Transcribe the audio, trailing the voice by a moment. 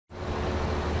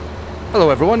Hello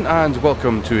everyone and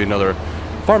welcome to another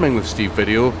Farming with Steve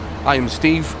video. I am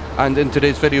Steve and in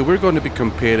today's video we're going to be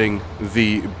comparing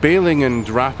the baling and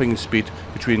wrapping speed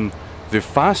between the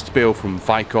fast bale from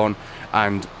Vicon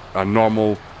and a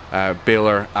normal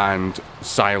baler and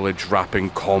silage wrapping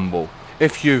combo.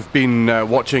 If you've been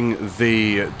watching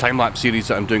the time-lapse series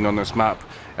that I'm doing on this map,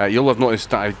 you'll have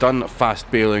noticed that I've done fast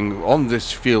baling on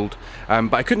this field,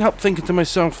 but I couldn't help thinking to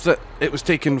myself that it was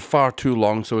taking far too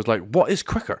long, so I was like, what is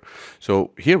quicker?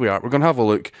 So here we are, we're going to have a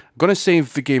look. I'm going to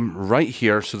save the game right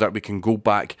here so that we can go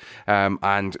back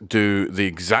and do the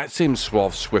exact same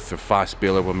swaths with the fast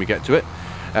baler when we get to it.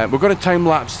 We're going to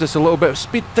time-lapse this a little bit,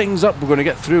 speed things up. We're going to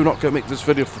get through, not going to make this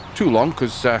video for too long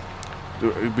because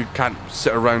we can't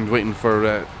sit around waiting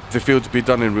for the field to be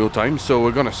done in real time, so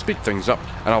we're going to speed things up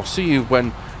and I'll see you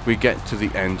when we get to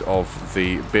the end of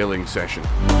the baling session.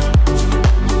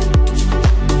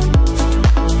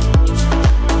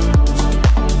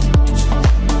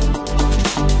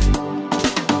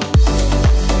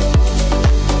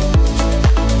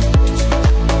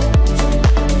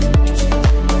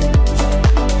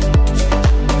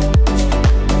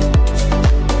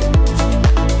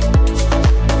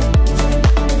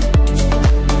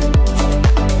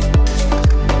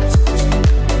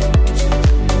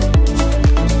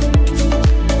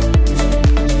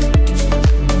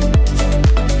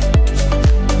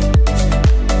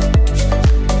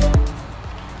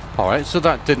 Alright, so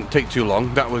that didn't take too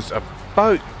long. That was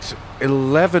about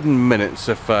 11 minutes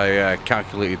if I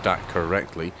calculated that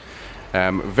correctly.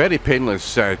 Very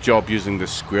painless job using the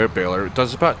square baler. It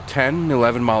does about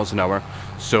 10-11 miles an hour,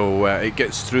 so it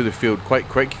gets through the field quite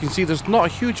quick. You can see there's not a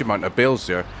huge amount of bales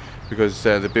there because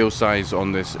the bale size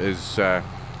on this is a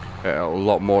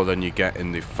lot more than you get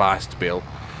in the fast bale.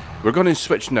 We're going to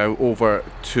switch now over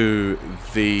to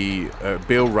the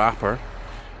bale wrapper,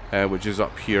 which is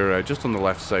up here just on the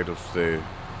left side of the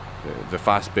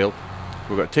fast bale.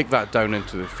 We're going to take that down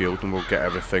into the field and we'll get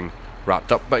everything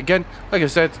wrapped up. But again, like I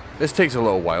said, this takes a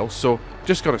little while, so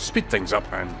just got to speed things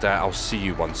up and I'll see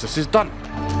you once this is done.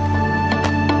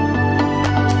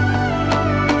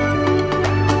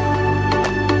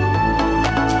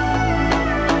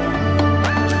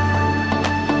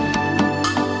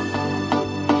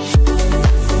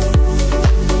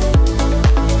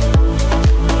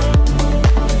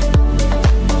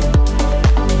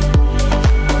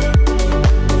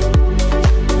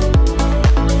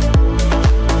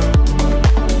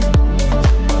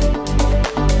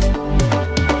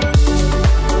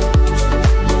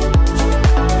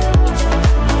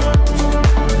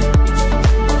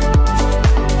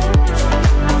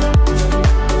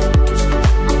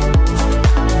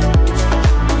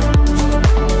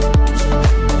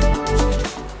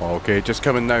 Okay, just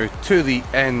coming now to the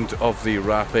end of the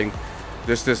wrapping.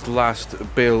 This last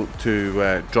bale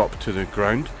to drop to the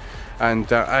ground, and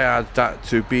I add that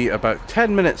to be about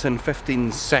 10 minutes and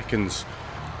 15 seconds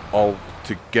all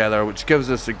together, which gives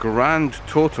us a grand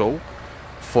total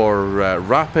for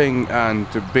wrapping and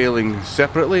baling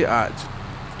separately at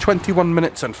 21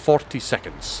 minutes and 40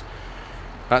 seconds.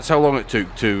 That's how long it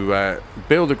took to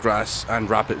bale the grass and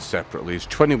wrap it separately. It's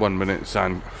 21 minutes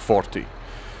and 40.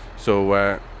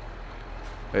 So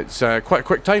it's quite a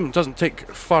quick time. It doesn't take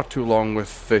far too long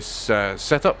with this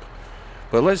setup.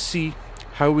 But let's see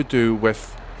how we do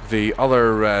with the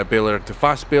other baler, the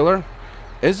fast baler.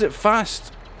 Is it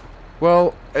fast?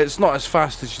 Well, it's not as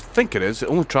fast as you think it is. It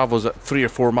only travels at 3 or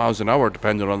 4 miles an hour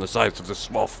depending on the size of the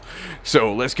swath.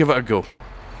 So let's give it a go.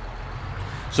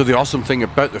 So the awesome thing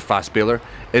about the fast baler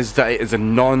is that it is a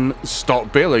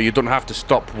non-stop baler. You don't have to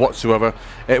stop whatsoever.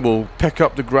 It will pick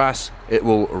up the grass, it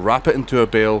will wrap it into a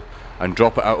bale and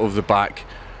drop it out of the back,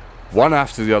 one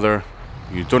after the other.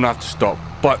 You don't have to stop.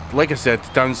 But like I said,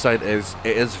 the downside is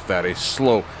it is very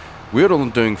slow. We're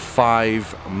only doing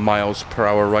 5 miles per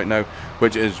hour right now,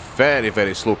 which is very,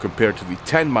 very slow compared to the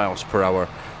 10 miles per hour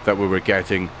that we were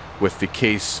getting with the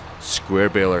Case square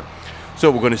baler.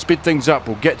 So we're going to speed things up,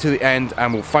 we'll get to the end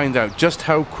and we'll find out just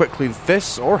how quickly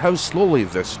this, or how slowly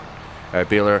this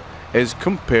baler is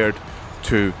compared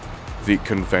to the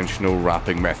conventional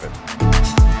wrapping method.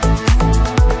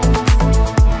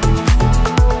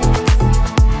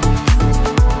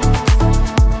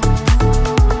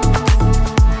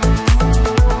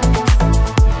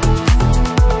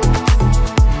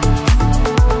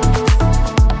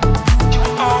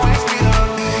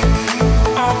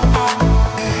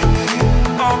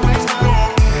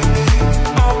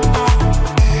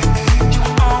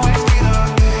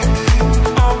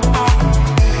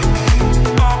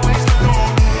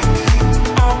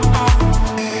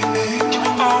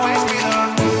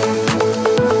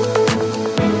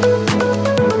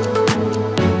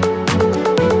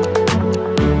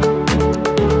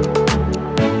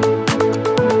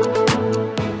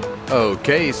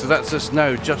 Okay, so that's us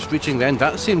now just reaching the end.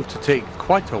 That seemed to take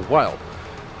quite a while,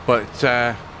 but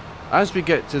as we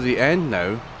get to the end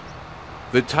now,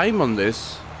 the time on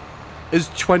this is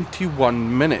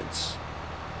 21 minutes,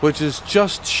 which is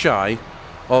just shy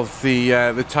of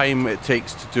the time it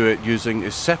takes to do it using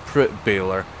a separate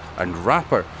baler and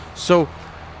wrapper. So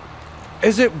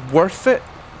is it worth it?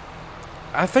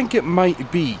 I think it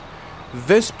might be.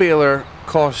 This baler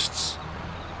costs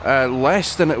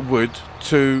less than it would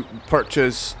to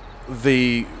purchase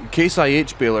the Case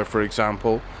IH baler, for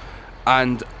example,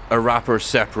 and a wrapper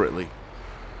separately.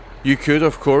 You could,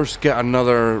 of course, get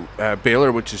another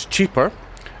baler which is cheaper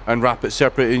and wrap it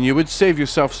separately, and you would save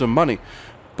yourself some money.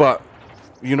 But,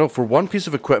 you know, for one piece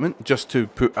of equipment, just to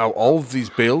put out all of these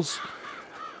bales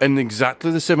in exactly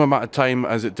the same amount of time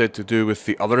as it did to do with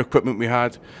the other equipment we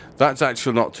had, that's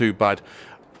actually not too bad.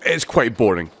 It's quite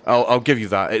boring, I'll give you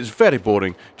that. It's very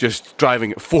boring just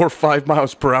driving at 4 or 5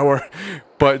 miles per hour,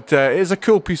 but it's a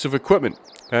cool piece of equipment,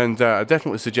 and I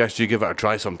definitely suggest you give it a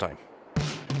try sometime.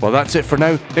 Well, that's it for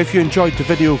now. If you enjoyed the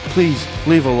video, please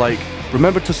leave a like.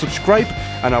 Remember to subscribe,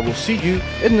 and I will see you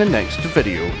in the next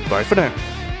video. Bye for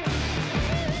now.